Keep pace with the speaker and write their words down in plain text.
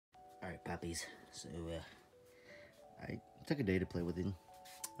puppies. So I took a day to play with him.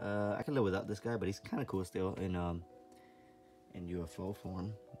 I can live without this guy, but he's kind of cool still in UFO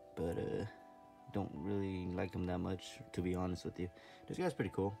form. But don't really like him that much, to be honest with you. This guy's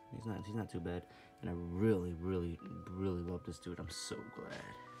pretty cool. He's not too bad, and I really love this dude. I'm so glad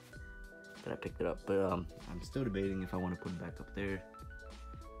that I picked it up. But I'm still debating if I want to put it back up there.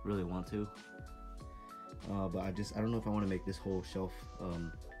 Really want to. But I don't know if I want to make this whole shelf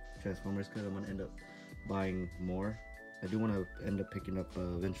Transformers, because I'm gonna end up buying more. I do want to end up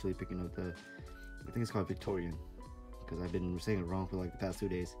eventually picking up the, I think it's called Victorian, because I've been saying it wrong for like the past 2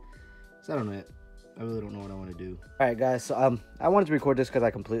 days. So I don't know yet. I really don't know what I want to do. All right, guys. So I wanted to record this because I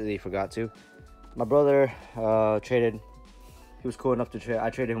completely forgot to. My brother traded. He was cool enough to trade.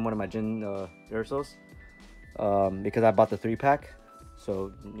 I traded him one of my Jin Ursos because I bought the 3-pack.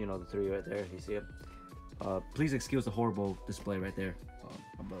 So you know the 3 right there. You see it. Please excuse the horrible display right there.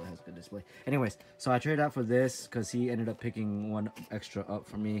 My brother has a good display. Anyways, so I traded out for this because he ended up picking one extra up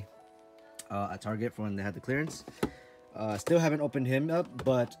for me at Target for when they had the clearance. Still haven't opened him up,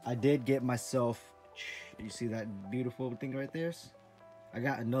 but I did get myself, you see that beautiful thing right there? I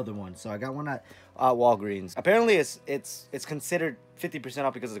got another one. So I got one at Walgreens. Apparently it's considered 50%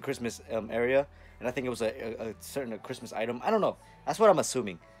 off because of the Christmas area, and I think it was a certain Christmas item. I don't know. That's what I'm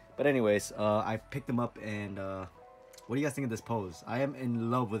assuming. But anyways, I picked them up, and what do you guys think of this pose? I am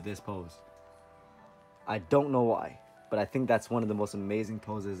in love with this pose. I don't know why, but I think that's one of the most amazing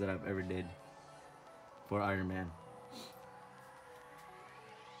poses that I've ever did for Iron Man.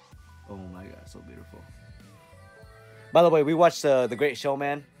 Oh my god, so beautiful. By the way, we watched The Great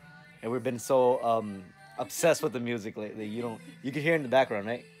Showman, and we've been so obsessed with the music lately. You can hear it in the background,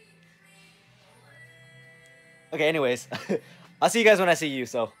 right? Okay, anyways, I'll see you guys when I see you,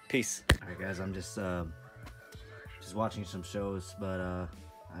 so peace. Alright guys, I'm just watching some shows, but I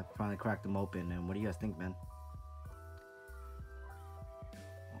finally cracked them open, and what do you guys think, man?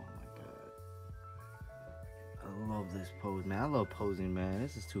 Oh my god. I love this pose, man. I love posing, man.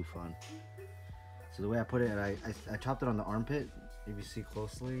 This is too fun. So the way I put it, I chopped it on the armpit. If you see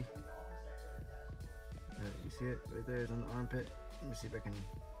closely, you see it right there, it's on the armpit. Let me see if I can,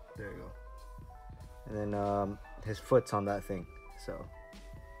 there you go. And then his foot's on that thing, so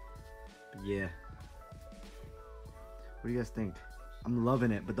yeah. What do you guys think? I'm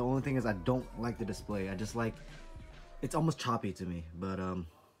loving it, but the only thing is I don't like the display. I just like, it's almost choppy to me, but I'm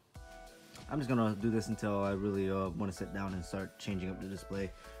just gonna do this until I really want to sit down and start changing up the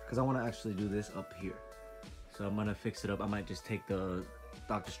display, because I want to actually do this up here. So I'm gonna fix it up. I might just take the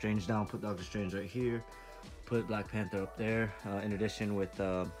Doctor Strange down, put Doctor Strange right here, put Black Panther up there, in addition with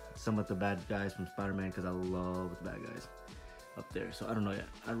some of the bad guys from Spider-Man, because I love the bad guys up there. So I don't know yet.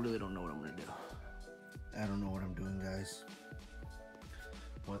 I really don't know what I'm gonna do. I don't know what I'm doing, guys.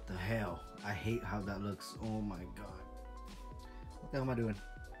 What the hell? I hate how that looks. Oh my god. What the hell am I doing?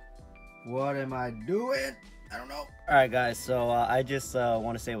 What am I doing? I don't know. Alright guys, so I just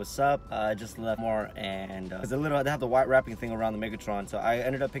want to say what's up. I just left more, and they have the white wrapping thing around the Megatron, so I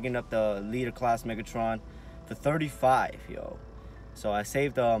ended up picking up the leader class Megatron for $35, yo. So I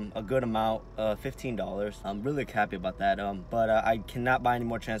saved a good amount, $15. I'm really happy about that. But I cannot buy any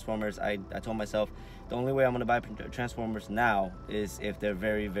more Transformers. I told myself the only way I'm gonna buy Transformers now is if they're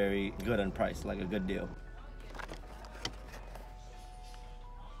very good on price, like a good deal.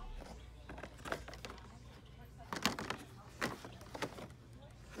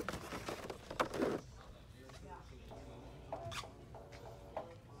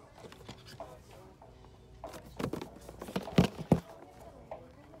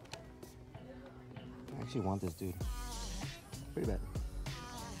 I actually want this dude. Pretty bad.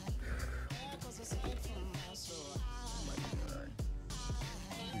 Oh my god.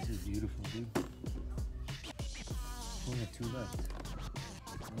 This is beautiful, dude. Only have 2 left.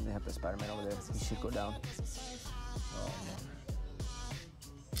 And they have the Spider-Man over there. He should go down. Oh man.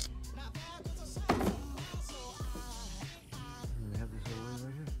 And they have this other one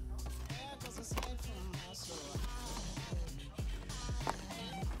right here.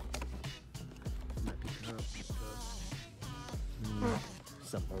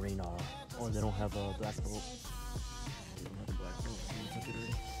 Submarine or they don't have a black bolt. They don't have a black bolt.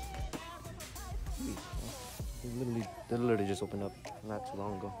 Sweet. They literally just opened up not too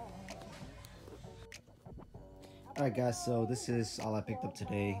long ago. Alright guys, so this is all I picked up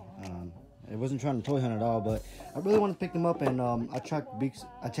today. I wasn't trying to toy hunt at all, but I really wanted to pick them up, and I checked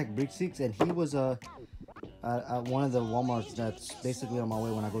Breakseeks, and he was at one of the Walmarts that's basically on my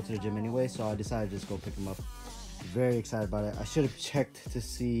way when I go to the gym anyway, so I decided to just go pick him up. Very excited about it. I should have checked to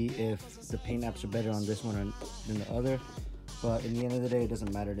see if the paint apps are better on this one than the other, But in the end of the day, it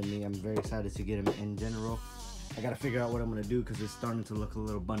doesn't matter to me. I'm very excited to get him in general. I gotta figure out what I'm gonna do because it's starting to look a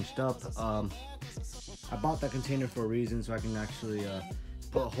little bunched up. I bought that container for a reason, so I can actually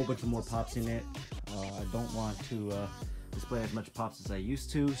put a whole bunch of more pops in it. I don't want to display as much pops as I used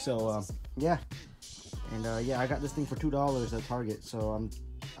to. So yeah, and yeah, I got this thing for $2 at Target. So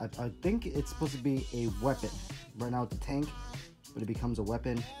I think it's supposed to be a weapon. Right now it's a tank, but it becomes a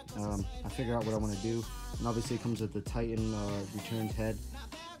weapon. I figure out what I want to do, and obviously it comes with the Titan returns head.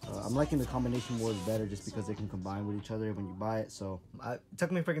 I'm liking the combination wars better just because they can combine with each other when you buy it. So it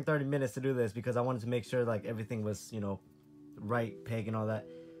took me freaking 30 minutes to do this because I wanted to make sure like everything was, you know, right peg and all that.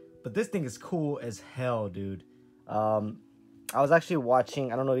 But this thing is cool as hell, dude. I was actually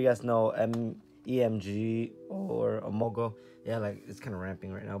watching, I don't know if you guys know EMG or Amogo. Yeah, like it's kind of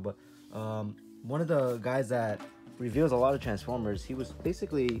ramping right now, but one of the guys that reveals a lot of Transformers, he was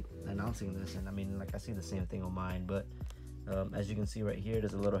basically announcing this, and I mean, like I see the same thing on mine, but as you can see right here,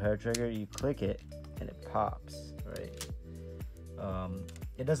 there's a little hair trigger. You click it and it pops, right?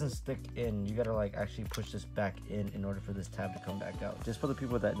 It doesn't stick in. You gotta like actually push this back in order for this tab to come back out, just for the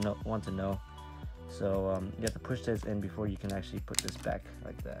people that want to know. So you have to push this in before you can actually put this back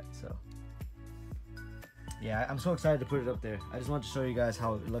like that. So yeah, I'm so excited to put it up there. I just want to show you guys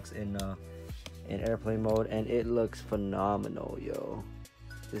how it looks in airplane mode, and it looks phenomenal, yo.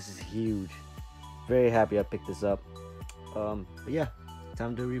 This is huge. Very happy I picked this up. But yeah,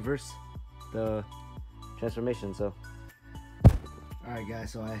 time to reverse the transformation. So alright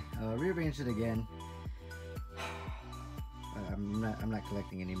guys, so I rearranged it again. I'm not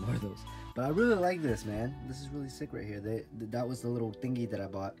collecting any more of those, but I really like this, man. This is really sick right here. That was the little thingy that I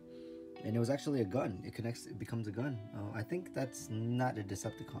bought, and it was actually a gun. It connects, it becomes a gun. I think that's not a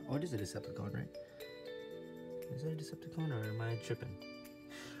Decepticon. Oh, it is a Decepticon, right? Is that a Decepticon, or am I tripping?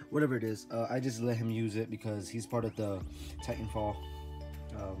 Whatever it is, I just let him use it because he's part of the Titanfall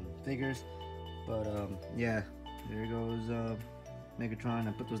figures. But yeah, there goes Megatron.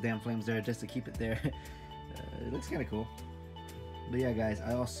 I put those damn flames there just to keep it there. It looks kind of cool. But yeah, guys,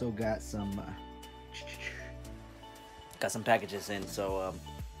 I also got some packages in, so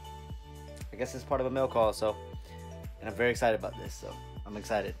I guess it's part of a mail call. So, and I'm very excited about this. So I'm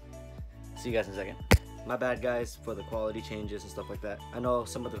excited. See you guys in a second. My bad, guys, for the quality changes and stuff like that. I know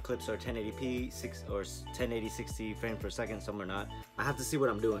some of the clips are 1080p, 1080 60 frames per second, some are not. I have to see what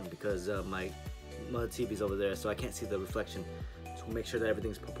I'm doing because my TV's over there, so I can't see the reflection. To make sure that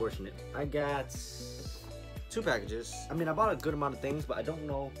everything's proportionate. I got 2 packages. I mean, I bought a good amount of things, but I don't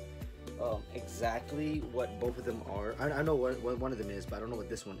know exactly what both of them are. I know what one of them is, but I don't know what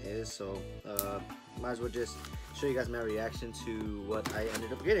this one is. So might as well just show you guys my reaction to what I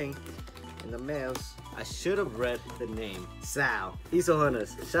ended up getting in the mails. I should have read the name. Sal. Esos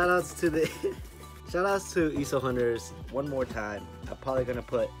Hunters. Shoutouts to the shoutouts to Esos Hunters one more time. I'm probably gonna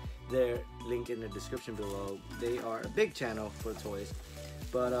put their link in the description below. They are a big channel for toys.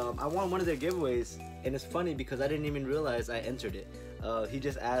 But I won one of their giveaways, and it's funny because I didn't even realize I entered it. He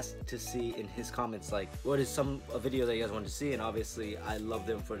just asked to see in his comments like, what is a video that you guys want to see, and obviously I love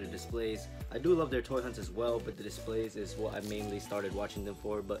them for the displays. I do love their toy hunts as well, but the displays is what I mainly started watching them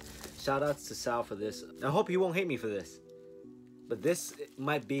for. But shout outs to Sal for this. I hope he won't hate me for this, but this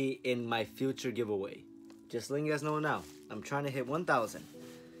might be in my future giveaway. Just letting you guys know now, I'm trying to hit 1,000.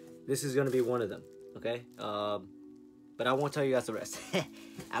 This is gonna be one of them, okay? But I won't tell you guys the rest.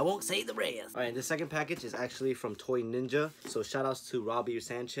 I won't say the rest. All right, the second package is actually from Toy Ninja. So shout outs to Robbie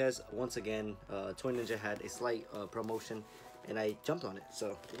Sanchez. Once again, Toy Ninja had a slight promotion, and I jumped on it.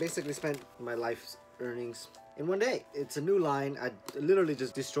 So I basically spent my life's earnings in one day. It's a new line. I literally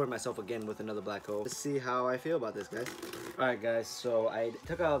just destroyed myself again with another black hole. Let's see how I feel about this, guys. All right, guys. So I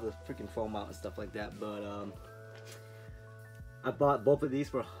took out the freaking foam out and stuff like that, but I bought both of these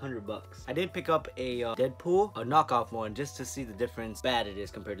for $100. I did pick up a Deadpool, a knockoff one, just to see the difference bad it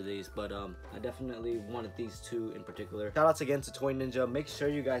is compared to these. But I definitely wanted these 2 in particular. Shout outs again to Toy Ninja. Make sure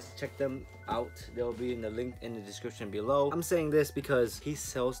you guys check them out. They'll be in the link in the description below. I'm saying this because he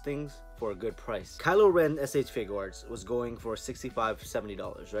sells things for a good price. Kylo Ren SH Figure Arts was going for $65,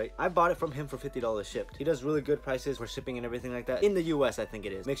 $70, right? I bought it from him for $50 shipped. He does really good prices for shipping and everything like that. In the US, I think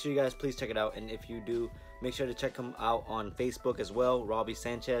it is. Make sure you guys please check it out, and if you do, make sure to check him out on Facebook as well, Robbie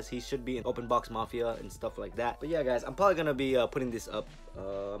Sanchez. He should be in Open Box Mafia and stuff like that. But yeah, guys, I'm probably gonna be putting this up.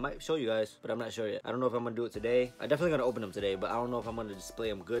 I might show you guys, but I'm not sure yet. I don't know if I'm gonna do it today. I'm definitely gonna open them today, but I don't know if I'm gonna display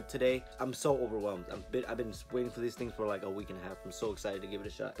them good today. I'm so overwhelmed. I've been waiting for these things for like a week and a half. I'm so excited to give it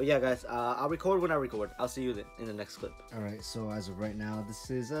a shot. But yeah, guys, I'll record when I record. I'll see you in the next clip. All right, so as of right now, this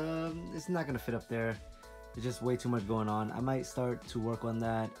is it's not gonna fit up there. There's just way too much going on. I might start to work on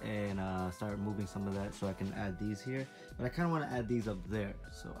that and start moving some of that so I can add these here. But I kind of want to add these up there,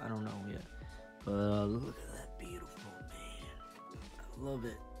 so I don't know yet. But look at that beautiful, man. I love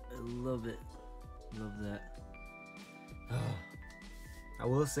it. I love it. Love that. I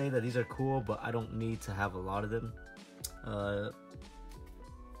will say that these are cool, but I don't need to have a lot of them.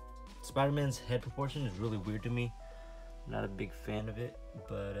 Spider-Man's head proportion is really weird to me. I'm not a big fan of it,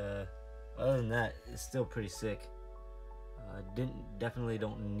 but other than that, it's still pretty sick. Definitely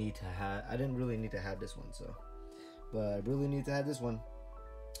don't need to have. I didn't really need to have this one, so, but I really need to have this one.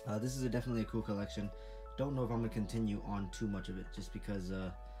 This is definitely a cool collection. Don't know if I'm gonna continue on too much of it, just because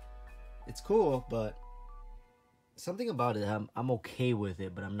it's cool, but something about it, I'm okay with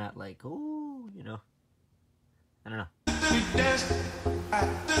it, but I'm not like, oh, you know, I don't know.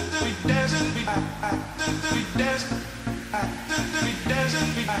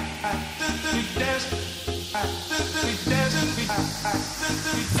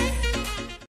 We